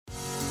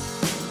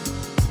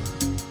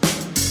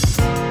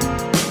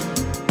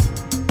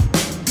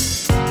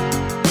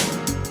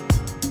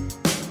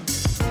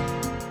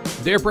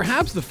They're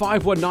perhaps the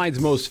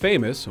 519's most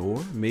famous,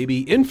 or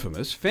maybe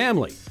infamous,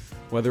 family.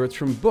 Whether it's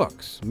from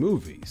books,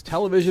 movies,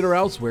 television, or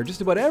elsewhere,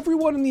 just about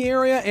everyone in the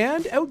area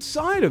and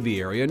outside of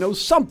the area knows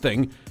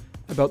something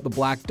about the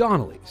Black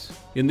Donnellys.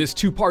 In this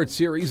two-part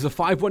series, the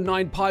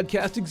 519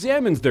 podcast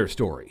examines their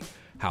story,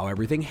 how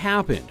everything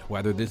happened,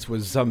 whether this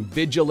was some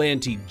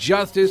vigilante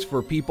justice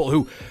for people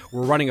who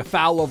were running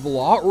afoul of the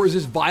law, or is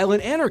this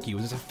violent anarchy?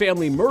 Was this a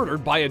family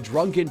murdered by a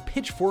drunken,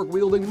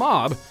 pitchfork-wielding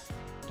mob?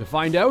 To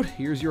find out,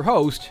 here's your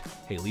host,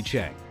 Haley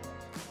Chang.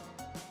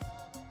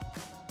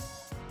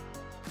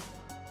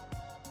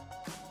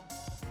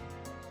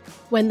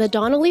 When the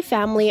Donnelly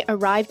family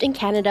arrived in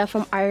Canada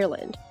from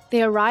Ireland,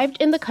 they arrived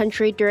in the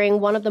country during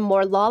one of the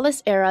more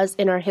lawless eras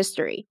in our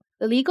history.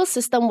 The legal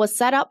system was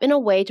set up in a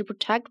way to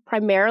protect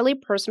primarily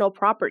personal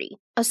property.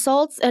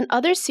 Assaults and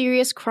other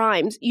serious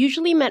crimes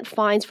usually meant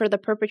fines for the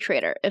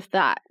perpetrator, if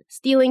that.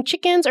 Stealing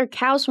chickens or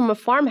cows from a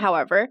farm,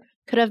 however,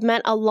 could have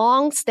meant a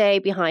long stay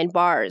behind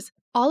bars.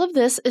 All of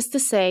this is to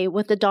say,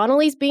 with the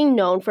Donnellys being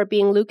known for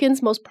being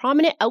Lucan's most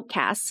prominent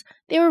outcasts,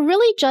 they were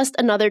really just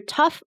another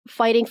tough,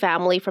 fighting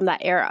family from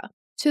that era.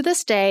 To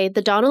this day,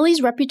 the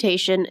Donnellys'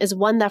 reputation is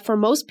one that for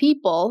most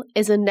people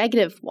is a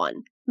negative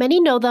one.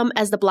 Many know them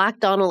as the Black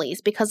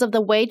Donnellys because of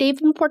the way they've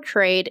been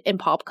portrayed in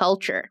pop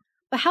culture.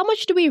 But how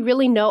much do we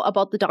really know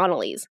about the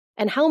Donnellys,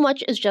 and how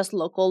much is just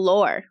local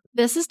lore?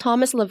 This is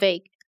Thomas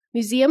Levesque,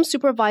 Museum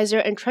Supervisor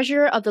and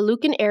Treasurer of the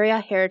Lucan Area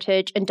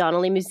Heritage and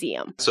Donnelly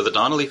Museum. So the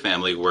Donnelly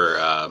family were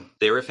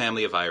a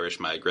family of Irish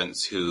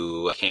migrants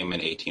who came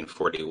in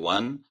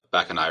 1841.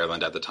 Back in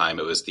Ireland at the time,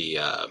 it was the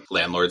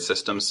landlord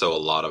system, so a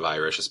lot of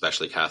Irish,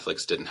 especially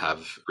Catholics, didn't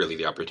have really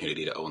the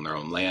opportunity to own their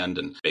own land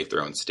and make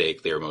their own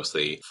stake. They were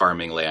mostly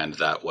farming land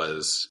that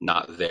was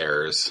not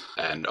theirs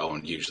and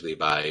owned usually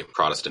by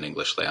Protestant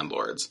English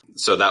landlords.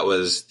 So that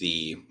was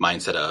the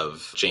mindset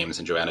of James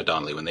and Joanna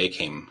Donnelly when they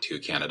came to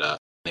Canada.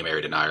 They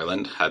married in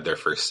Ireland, had their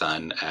first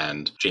son,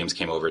 and James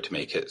came over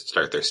to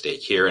start their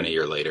stake here. And a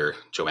year later,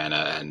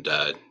 Joanna and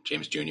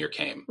James Jr.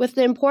 came. With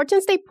the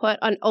importance they put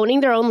on owning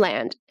their own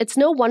land, it's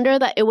no wonder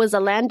that it was a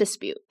land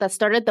dispute that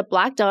started the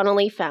Black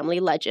Donnelly family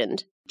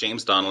legend.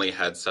 James Donnelly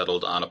had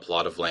settled on a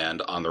plot of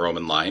land on the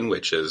Roman line,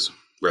 which is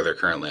where their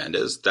current land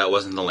is. That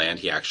wasn't the land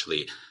he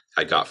actually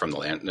had got from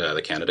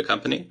the Canada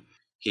Company.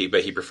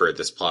 But he preferred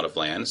this plot of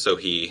land, so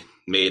he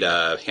made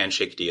a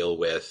handshake deal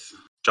with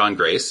John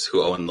Grace,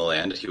 who owned the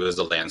land. He was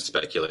a land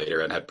speculator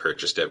and had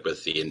purchased it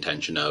with the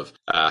intention of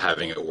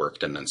having it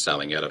worked and then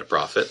selling it at a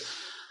profit.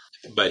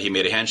 But he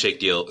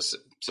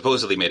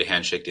supposedly made a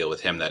handshake deal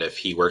with him that if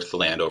he worked the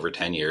land over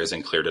 10 years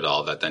and cleared it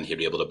all, that then he'd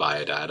be able to buy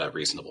it at a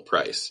reasonable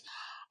price.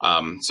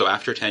 So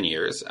after 10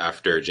 years,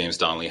 after James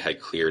Donnelly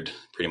had cleared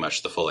pretty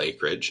much the full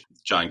acreage,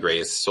 John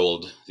Grace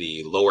sold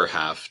the lower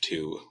half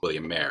to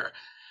William Mayer.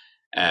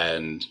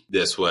 And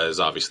this was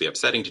obviously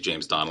upsetting to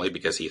James Donnelly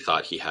because he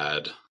thought he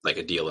had like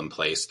a deal in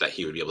place that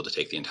he would be able to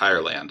take the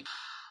entire land.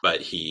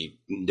 But he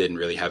didn't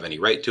really have any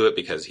right to it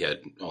because he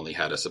had only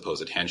had a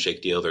supposed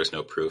handshake deal. There's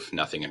no proof,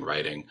 nothing in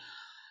writing.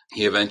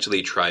 He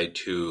eventually tried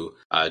to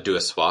do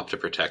a swap to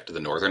protect the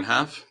northern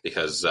half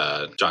because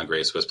John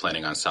Grace was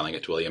planning on selling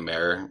it to William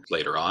Mayer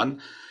later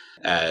on.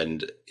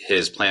 And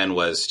his plan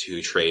was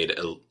to trade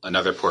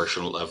another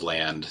portion of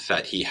land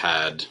that he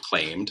had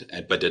claimed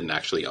but didn't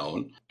actually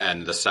own.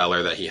 And the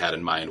seller that he had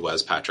in mind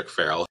was Patrick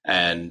Farrell.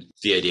 And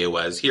the idea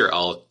was, here,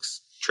 I'll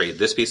trade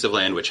this piece of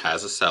land, which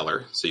has a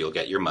seller, so you'll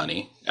get your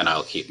money, and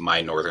I'll keep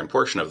my northern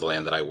portion of the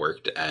land that I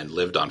worked and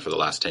lived on for the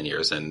last 10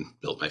 years and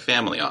built my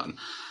family on.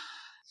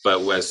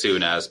 But as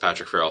soon as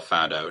Patrick Farrell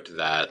found out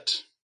that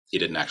he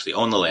didn't actually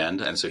own the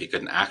land, and so he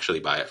couldn't actually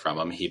buy it from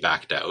him, he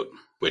backed out,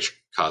 which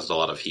caused a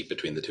lot of heat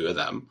between the two of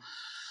them.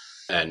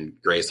 And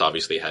Grace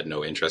obviously had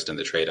no interest in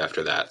the trade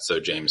after that. So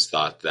James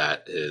thought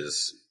that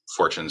his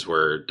fortunes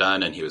were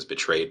done and he was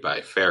betrayed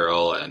by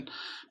Farrell and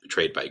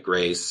betrayed by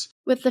Grace.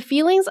 With the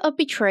feelings of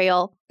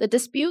betrayal, the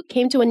dispute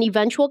came to an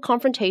eventual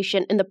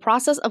confrontation in the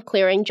process of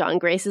clearing John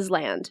Grace's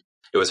land.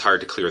 It was hard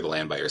to clear the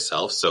land by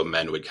yourself, so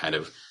men would kind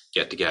of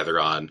get together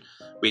on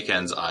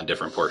weekends on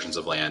different portions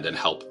of land and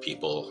help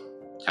people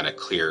kind of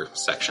clear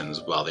sections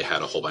while they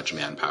had a whole bunch of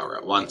manpower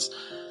at once.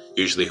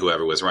 Usually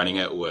whoever was running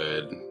it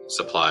would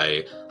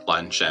supply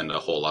lunch and a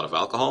whole lot of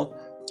alcohol.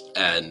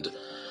 And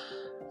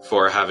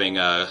for having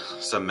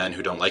some men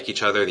who don't like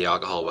each other, the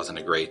alcohol wasn't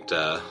a great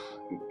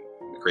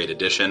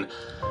addition.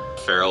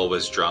 Farrell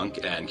was drunk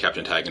and kept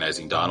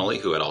antagonizing Donnelly,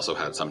 who had also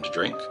had some to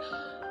drink.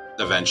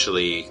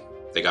 Eventually,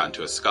 they got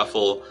into a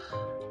scuffle.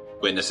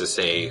 Witnesses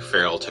say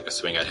Farrell took a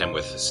swing at him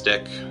with a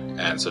stick,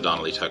 and so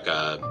Donnelly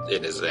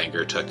in his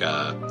anger, took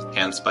a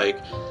handspike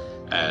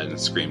and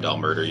screamed, "I'll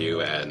murder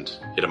you," and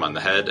hit him on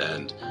the head,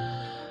 and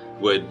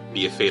would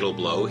be a fatal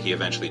blow. He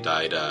eventually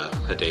died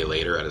a day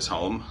later at his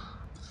home,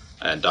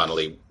 and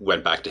Donnelly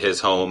went back to his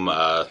home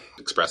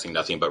expressing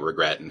nothing but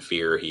regret and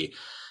fear. He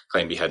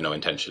claimed he had no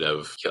intention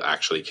of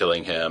actually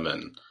killing him,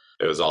 and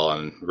it was all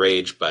on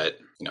rage, but,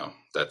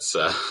 that's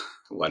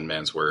one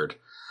man's word.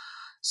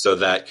 So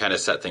that kind of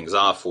set things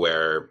off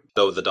where,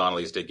 though the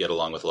Donnellys did get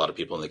along with a lot of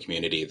people in the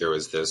community, there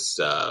was this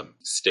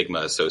stigma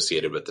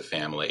associated with the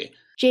family.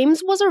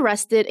 James was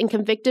arrested and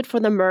convicted for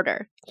the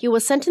murder. He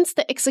was sentenced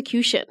to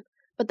execution,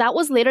 but that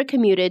was later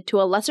commuted to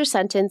a lesser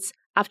sentence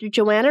after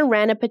Joanna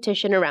ran a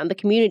petition around the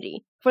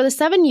community. For the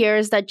 7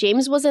 years that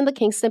James was in the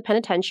Kingston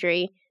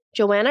Penitentiary,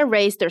 Joanna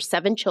raised their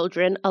 7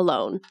 children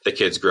alone. The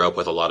kids grew up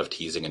with a lot of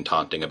teasing and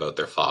taunting about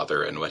their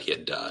father and what he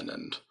had done,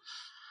 and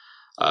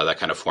that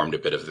kind of formed a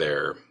bit of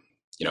their,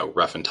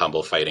 rough and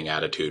tumble fighting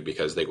attitude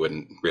because they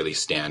wouldn't really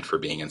stand for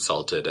being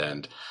insulted,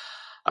 and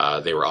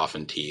they were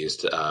often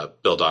teased.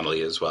 Bill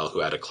Donnelly as well,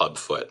 who had a club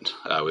foot,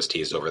 was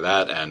teased over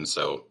that, and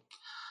so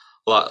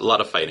a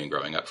lot of fighting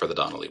growing up for the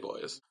Donnelly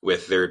boys.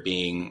 With there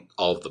being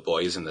all of the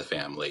boys in the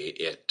family,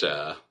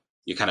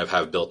 you kind of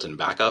have built-in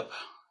backup.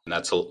 And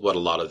that's what a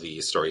lot of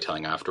the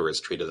storytelling afterwards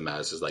treated them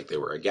as, is like they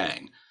were a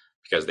gang,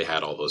 because they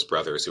had all those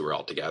brothers who were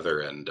all together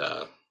and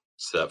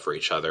stood up for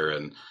each other.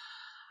 And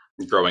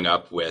growing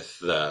up with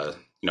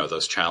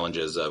those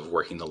challenges of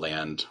working the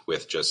land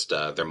with just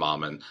their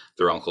mom and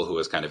their uncle, who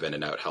was kind of in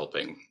and out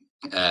helping,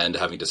 and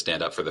having to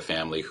stand up for the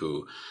family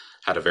who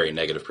had a very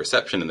negative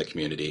perception in the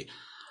community,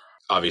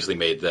 obviously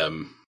made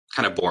them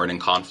kind of born in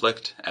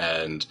conflict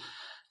and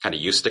kind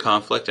of used to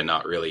conflict and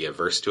not really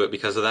averse to it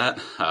because of that.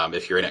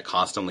 If you're in it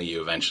constantly,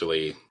 you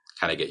eventually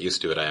kind of get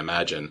used to it, I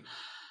imagine.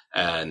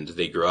 And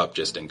they grew up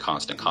just in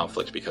constant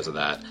conflict because of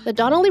that. The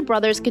Donnelly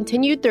brothers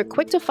continued their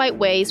quick-to-fight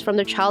ways from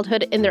their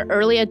childhood in their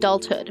early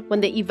adulthood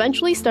when they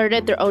eventually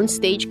started their own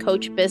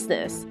stagecoach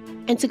business.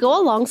 And to go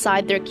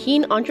alongside their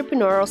keen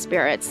entrepreneurial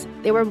spirits,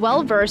 they were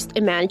well-versed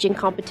in managing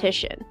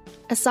competition.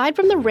 Aside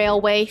from the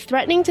railway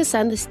threatening to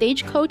send the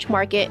stagecoach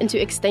market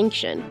into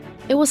extinction,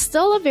 it was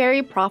still a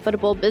very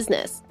profitable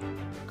business.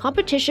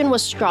 Competition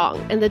was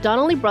strong, and the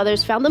Donnelly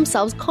brothers found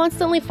themselves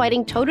constantly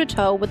fighting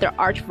toe-to-toe with their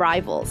arch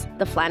rivals,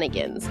 the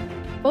Flanagans.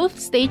 Both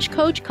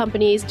stagecoach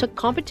companies took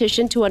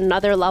competition to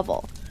another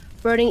level,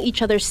 burning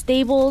each other's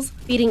stables,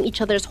 feeding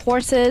each other's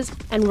horses,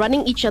 and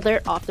running each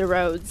other off the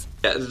roads.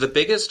 Yeah, the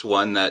biggest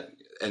one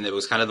and it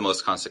was kind of the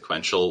most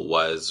consequential,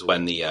 was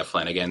when the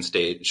Flanagan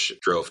stage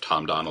drove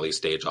Tom Donnelly's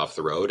stage off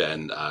the road,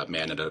 and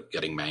man ended up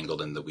getting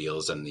mangled in the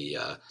wheels and the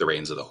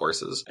reins of the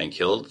horses and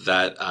killed.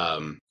 That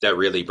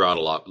really brought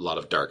a lot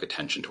of dark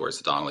attention towards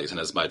the Donnellys. And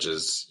as much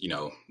as,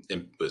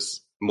 it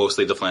was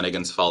mostly the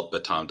Flanagan's fault,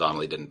 but Tom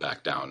Donnelly didn't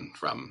back down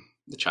from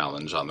the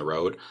challenge on the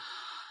road.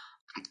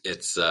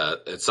 It's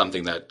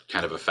something that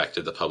kind of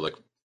affected the public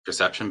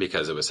perception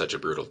because it was such a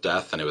brutal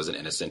death, and it was an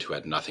innocent who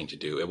had nothing to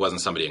do. It wasn't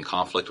somebody in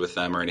conflict with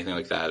them or anything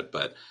like that,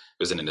 but it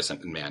was an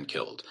innocent man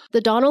killed. The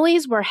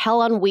Donnellys were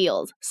hell on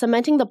wheels,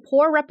 cementing the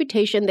poor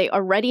reputation they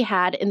already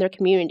had in their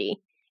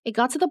community. It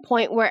got to the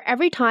point where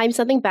every time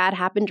something bad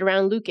happened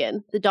around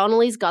Lucan, the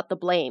Donnellys got the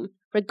blame,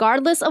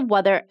 regardless of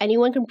whether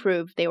anyone can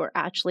prove they were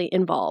actually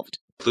involved.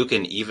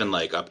 Lucan, even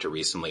up to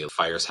recently,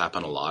 fires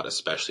happen a lot,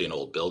 especially in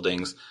old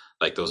buildings.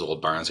 Like those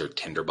old barns are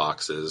tinder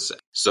boxes.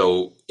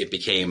 So it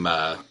became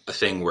a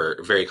thing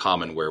very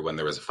common where when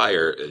there was a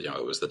fire,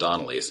 it was the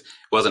Donnellys. It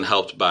wasn't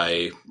helped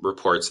by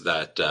reports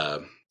that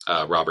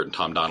Robert and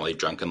Tom Donnelly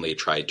drunkenly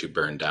tried to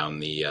burn down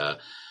the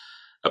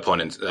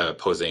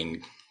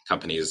opposing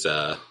company's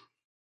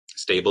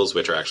stables,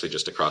 which are actually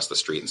just across the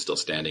street and still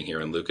standing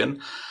here in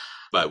Lucan,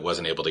 but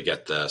wasn't able to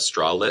get the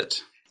straw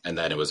lit. And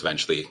then it was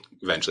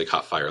eventually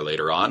caught fire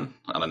later on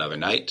another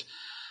night.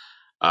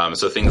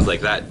 So things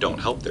like that don't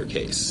help their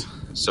case.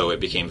 So it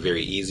became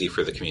very easy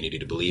for the community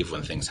to believe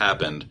when things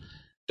happened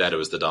that it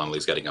was the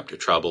Donnellys getting up to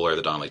trouble, or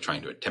the Donnellys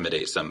trying to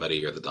intimidate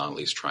somebody, or the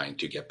Donnellys trying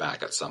to get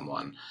back at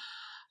someone,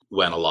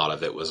 when a lot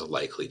of it was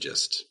likely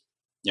just,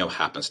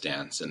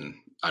 happenstance and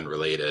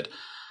unrelated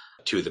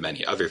to the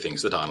many other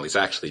things the Donnellys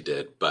actually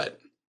did. But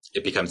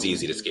it becomes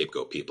easy to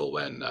scapegoat people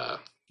when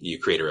you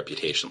create a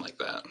reputation like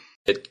that.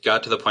 It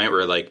got to the point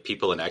where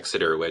people in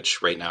Exeter,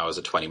 which right now is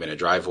a 20-minute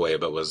drive away,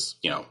 but was,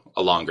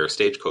 a longer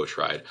stagecoach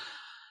ride.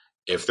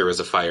 If there was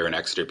a fire in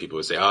Exeter, people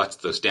would say, oh, it's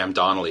those damn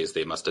Donnellys,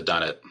 they must have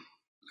done it.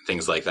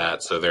 Things like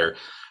that. So their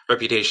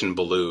reputation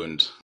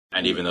ballooned.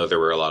 And even though there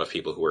were a lot of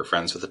people who were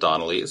friends with the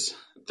Donnellys,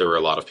 there were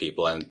a lot of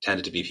people, and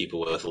tended to be people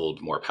with a little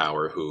more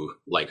power, who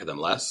liked them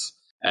less.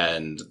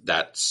 And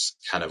that's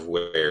kind of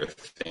where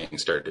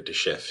things started to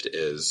shift,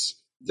 is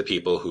the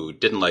people who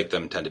didn't like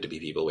them tended to be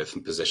people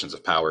with positions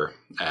of power.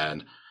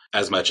 And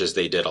as much as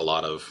they did a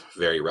lot of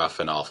very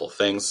rough and awful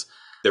things,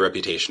 their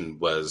reputation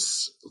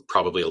was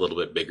probably a little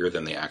bit bigger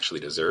than they actually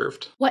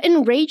deserved. What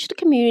enraged the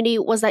community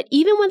was that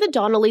even when the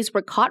Donnellys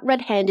were caught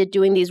red-handed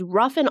doing these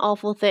rough and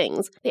awful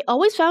things, they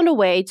always found a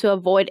way to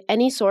avoid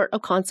any sort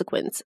of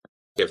consequence.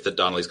 If the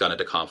Donnellys got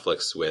into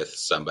conflicts with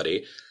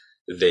somebody,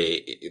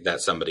 that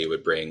somebody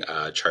would bring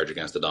a charge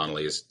against the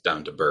Donnellys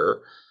down to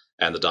Burr,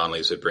 and the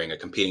Donnellys would bring a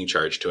competing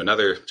charge to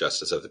another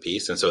justice of the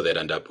peace. And so they'd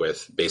end up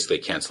with basically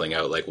canceling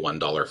out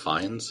 $1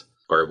 fines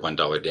or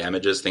 $1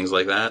 damages, things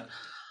like that.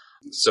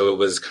 So it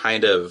was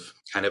kind of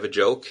a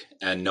joke.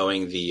 And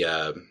knowing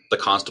the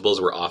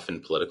constables were often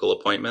political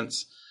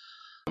appointments,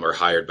 or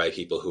hired by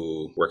people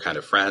who were kind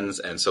of friends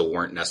and so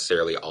weren't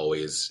necessarily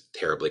always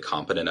terribly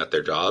competent at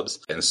their jobs.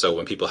 And so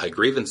when people had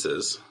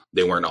grievances,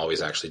 they weren't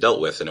always actually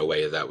dealt with in a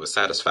way that was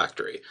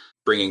satisfactory.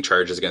 Bringing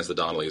charges against the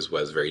Donnellys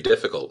was very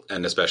difficult,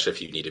 and especially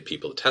if you needed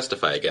people to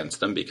testify against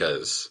them,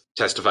 because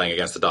testifying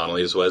against the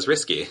Donnellys was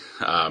risky.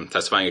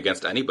 Testifying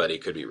against anybody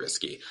could be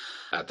risky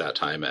at that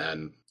time,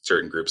 and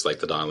certain groups like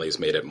the Donnellys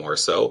made it more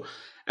so.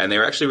 And they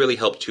were actually really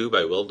helped too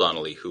by Will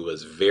Donnelly, who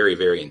was very,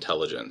 very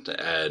intelligent.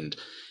 And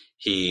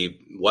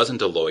he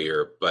wasn't a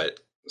lawyer, but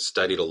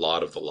studied a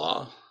lot of the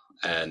law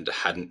and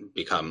hadn't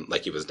become,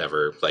 like, he was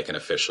never like an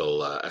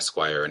official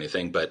esquire or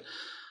anything, but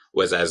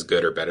was as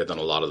good or better than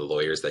a lot of the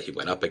lawyers that he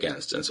went up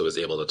against. And so was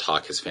able to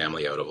talk his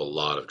family out of a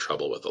lot of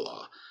trouble with the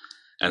law.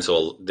 And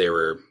so there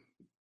were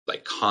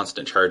like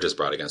constant charges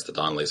brought against the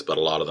Donnellys, but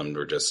a lot of them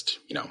were just,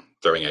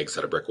 throwing eggs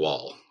at a brick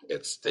wall.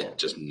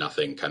 Just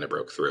nothing kind of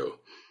broke through.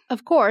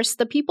 Of course,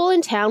 the people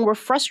in town were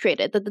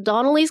frustrated that the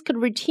Donnellys could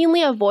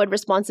routinely avoid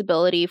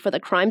responsibility for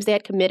the crimes they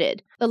had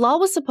committed. The law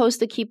was supposed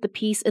to keep the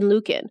peace in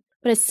Lucan,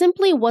 but it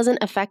simply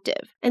wasn't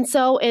effective. And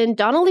so, in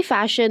Donnelly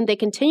fashion, they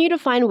continued to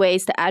find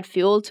ways to add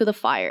fuel to the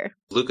fire.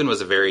 Lucan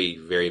was a very,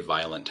 very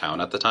violent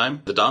town at the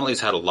time. The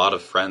Donnellys had a lot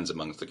of friends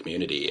amongst the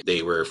community.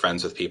 They were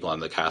friends with people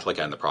on the Catholic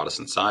and the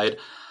Protestant side.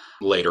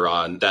 Later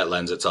on, that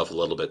lends itself a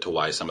little bit to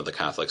why some of the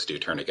Catholics do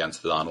turn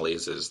against the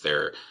Donnellys, is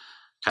their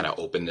kind of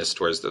openness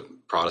towards the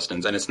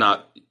Protestants. And it's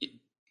not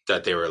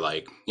that they were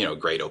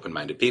great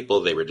open-minded people.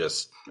 They were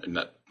just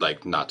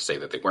not to say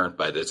that they weren't,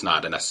 but it's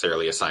not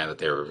necessarily a sign that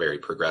they were very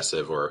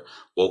progressive or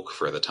woke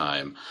for the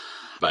time.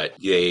 But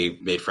they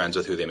made friends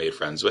with who they made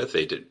friends with.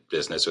 They did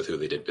business with who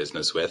they did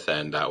business with,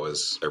 and that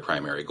was their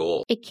primary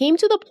goal. It came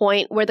to the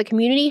point where the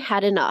community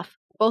had enough,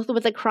 both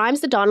with the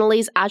crimes the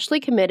Donnellys actually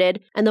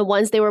committed and the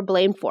ones they were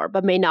blamed for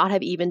but may not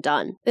have even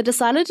done. They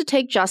decided to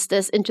take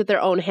justice into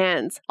their own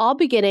hands, all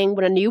beginning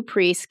when a new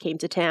priest came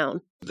to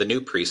town. The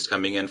new priest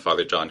coming in,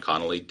 Father John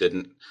Connolly,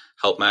 didn't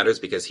help matters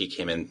because he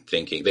came in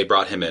thinking, they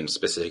brought him in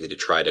specifically to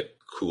try to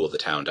cool the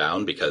town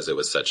down because it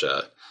was such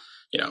a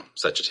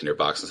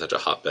tinderbox and such a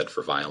hotbed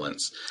for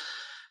violence.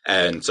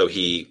 And so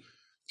he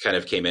kind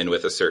of came in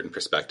with a certain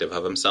perspective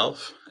of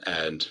himself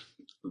and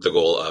the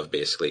goal of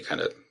basically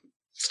kind of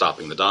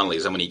stopping the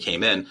Donnellys. And when he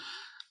came in,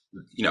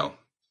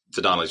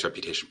 the Donnellys'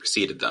 reputation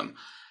preceded them.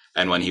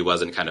 And when he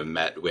wasn't kind of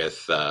met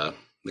with the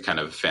kind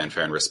of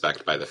fanfare and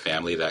respect by the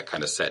family, that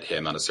kind of set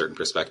him on a certain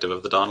perspective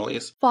of the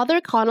Donnellys.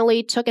 Father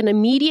Connolly took an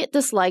immediate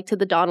dislike to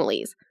the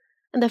Donnellys,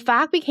 and the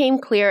fact became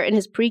clear in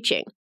his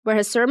preaching, where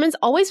his sermons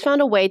always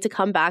found a way to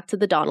come back to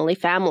the Donnelly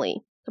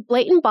family. The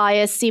blatant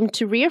bias seemed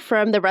to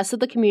reaffirm the rest of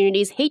the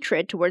community's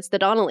hatred towards the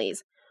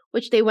Donnellys,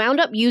 which they wound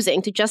up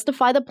using to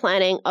justify the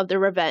planning of their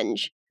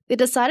revenge. They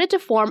decided to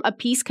form a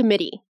peace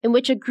committee, in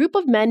which a group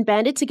of men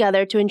banded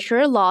together to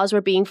ensure laws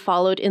were being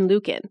followed in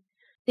Lucan.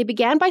 They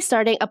began by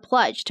starting a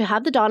pledge to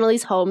have the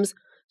Donnellys' homes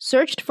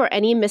searched for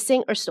any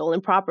missing or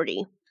stolen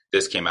property.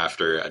 This came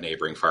after a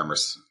neighboring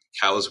farmer's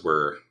cows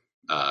were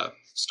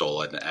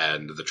stolen,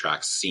 and the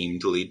tracks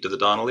seemed to lead to the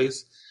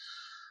Donnellys.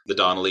 The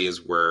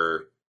Donnellys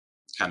were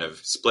kind of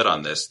split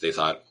on this. They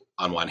thought,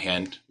 on one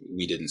hand,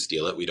 we didn't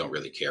steal it, we don't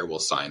really care, we'll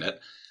sign it.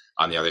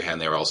 On the other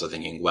hand, they were also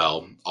thinking,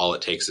 well, all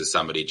it takes is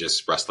somebody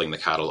just rustling the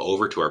cattle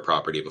over to our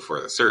property before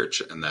the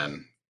search, and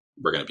then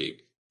we're going to be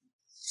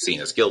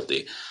seen as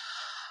guilty.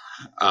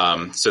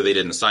 So they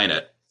didn't sign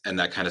it, and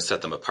that kind of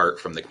set them apart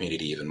from the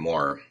community even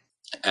more.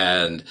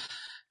 And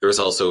there was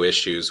also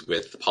issues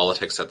with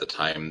politics at the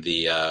time.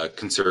 The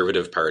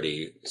Conservative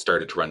Party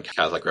started to run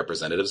Catholic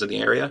representatives in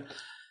the area,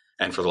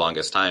 and for the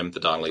longest time, the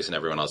Donnellys and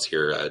everyone else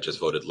here just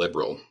voted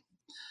Liberal.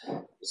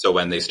 So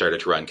when they started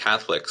to run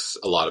Catholics,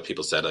 a lot of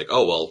people said, we're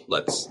all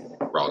going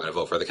to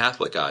vote for the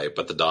Catholic guy.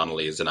 But the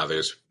Donnellys and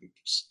others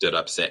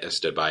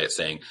stood by it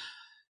saying,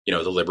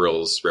 the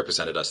Liberals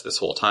represented us this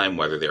whole time,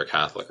 whether they were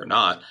Catholic or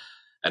not.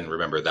 And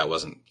remember, that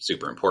wasn't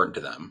super important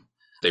to them.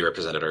 They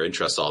represented our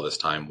interests all this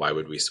time. Why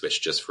would we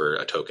switch just for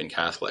a token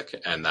Catholic?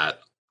 And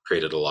that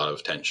created a lot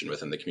of tension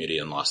within the community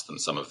and lost them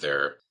some of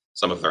their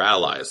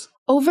allies.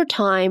 Over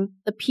time,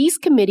 the Peace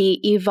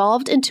Committee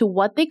evolved into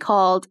what they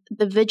called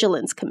the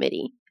Vigilance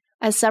Committee,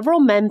 as several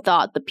men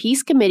thought the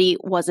Peace Committee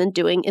wasn't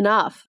doing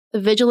enough.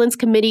 The Vigilance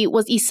Committee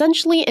was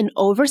essentially an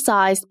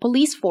oversized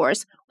police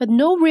force with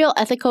no real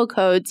ethical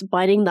codes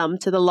binding them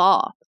to the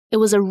law. It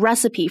was a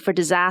recipe for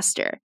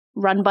disaster,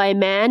 run by a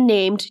man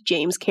named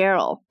James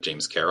Carroll.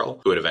 James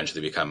Carroll, who would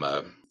eventually become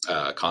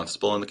a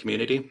constable in the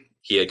community.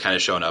 He had kind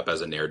of shown up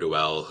as a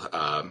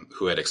ne'er-do-well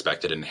who had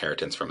expected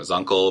inheritance from his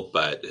uncle,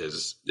 but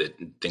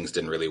things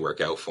didn't really work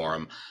out for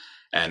him.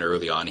 And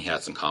early on, he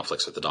had some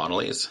conflicts with the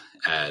Donnellys,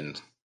 and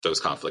those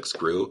conflicts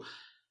grew.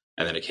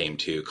 And then it came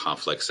to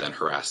conflicts and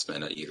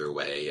harassment either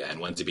way.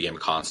 And once he became a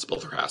constable,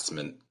 the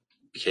harassment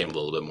became a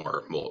little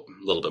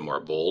bit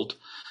more bold.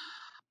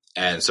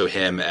 And so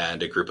him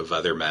and a group of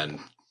other men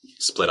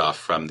split off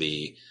from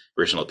the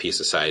original Peace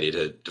Society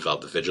to develop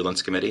the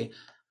Vigilance Committee,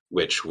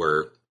 which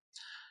were,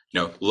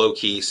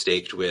 low-key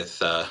staked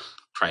with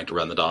trying to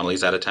run the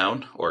Donnellys out of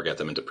town or get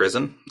them into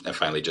prison and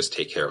finally just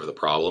take care of the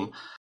problem.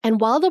 And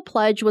while the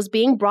pledge was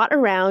being brought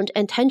around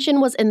and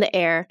tension was in the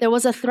air, there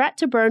was a threat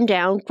to burn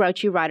down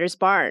Grouchy Rider's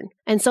barn.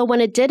 And so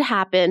when it did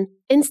happen,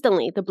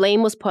 instantly the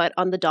blame was put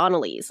on the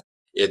Donnellys.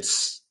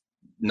 It's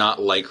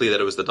not likely that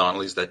it was the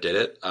Donnellys that did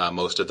it.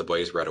 Most of the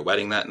boys were at a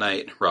wedding that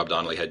night. Rob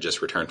Donnelly had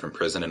just returned from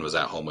prison and was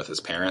at home with his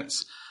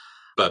parents.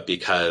 But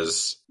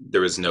because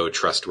there was no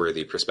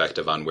trustworthy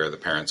perspective on where the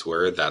parents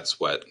were, that's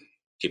what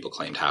people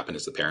claimed happened,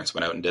 is the parents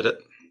went out and did it.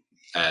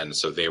 And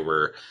so they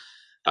were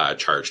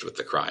charged with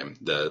the crime.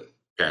 The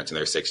parents in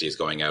their 60s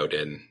going out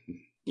in,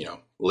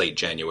 late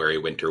January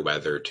winter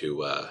weather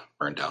to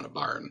burn down a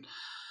barn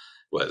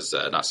was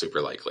not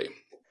super likely.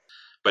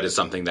 But it's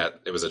something that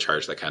it was a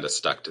charge that kind of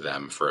stuck to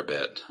them for a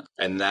bit.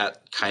 And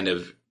that kind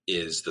of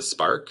is the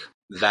spark.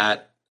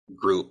 That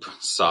group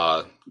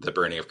saw the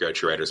burning of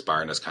Grouchy Rider's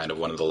barn as kind of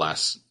one of the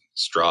last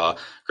straw.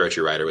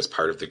 Grouchy Rider was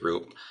part of the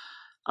group.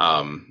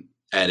 And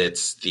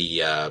it's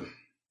the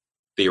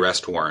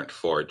arrest warrant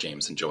for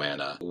James and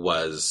Joanna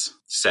was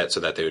set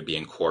so that they would be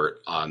in court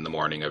on the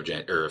morning of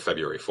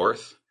February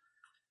 4th.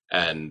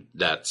 And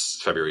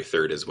that's February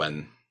 3rd is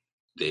when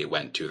they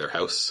went to their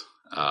house.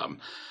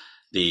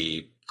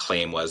 The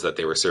claim was that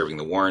they were serving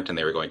the warrant and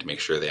they were going to make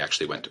sure they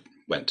actually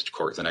went to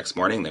court the next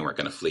morning. They weren't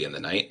going to flee in the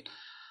night.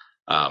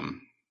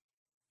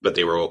 But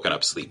they were woken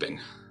up sleeping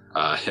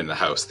in the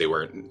house. They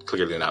were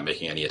clearly not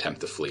making any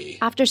attempt to flee.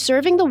 After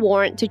serving the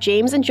warrant to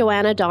James and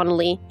Joanna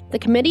Donnelly, the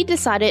committee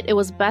decided it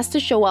was best to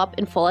show up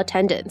in full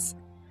attendance.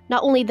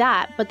 Not only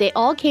that, but they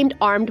all came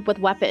armed with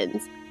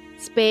weapons.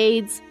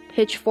 Spades,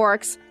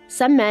 pitchforks,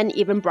 some men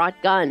even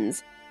brought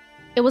guns.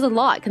 It was a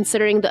lot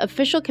considering the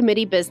official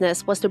committee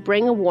business was to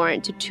bring a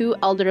warrant to 2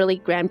 elderly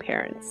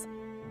grandparents.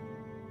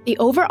 The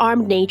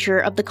overarmed nature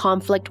of the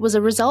conflict was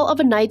a result of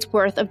a night's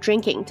worth of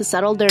drinking to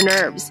settle their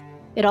nerves.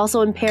 It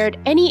also impaired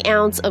any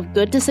ounce of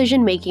good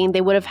decision-making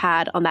they would have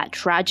had on that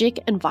tragic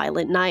and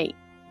violent night.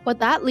 What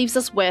that leaves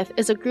us with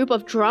is a group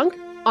of drunk,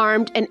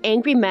 armed, and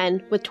angry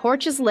men with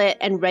torches lit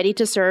and ready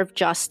to serve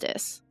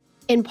justice.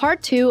 In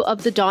part 2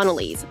 of The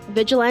Donnellys,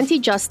 Vigilante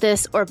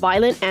Justice or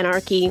Violent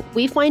Anarchy,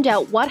 we find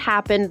out what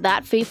happened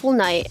that fateful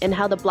night and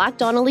how the Black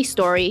Donnelly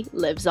story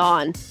lives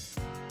on.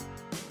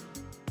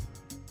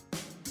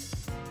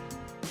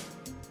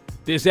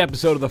 This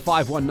episode of the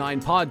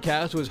 519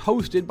 podcast was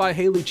hosted by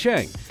Haley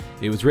Cheng.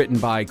 It was written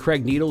by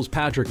Craig Needles,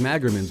 Patrick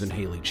Magermans, and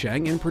Haley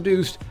Cheng, and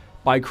produced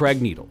by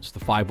Craig Needles. The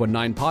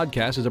 519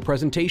 podcast is a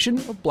presentation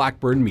of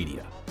Blackburn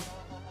Media.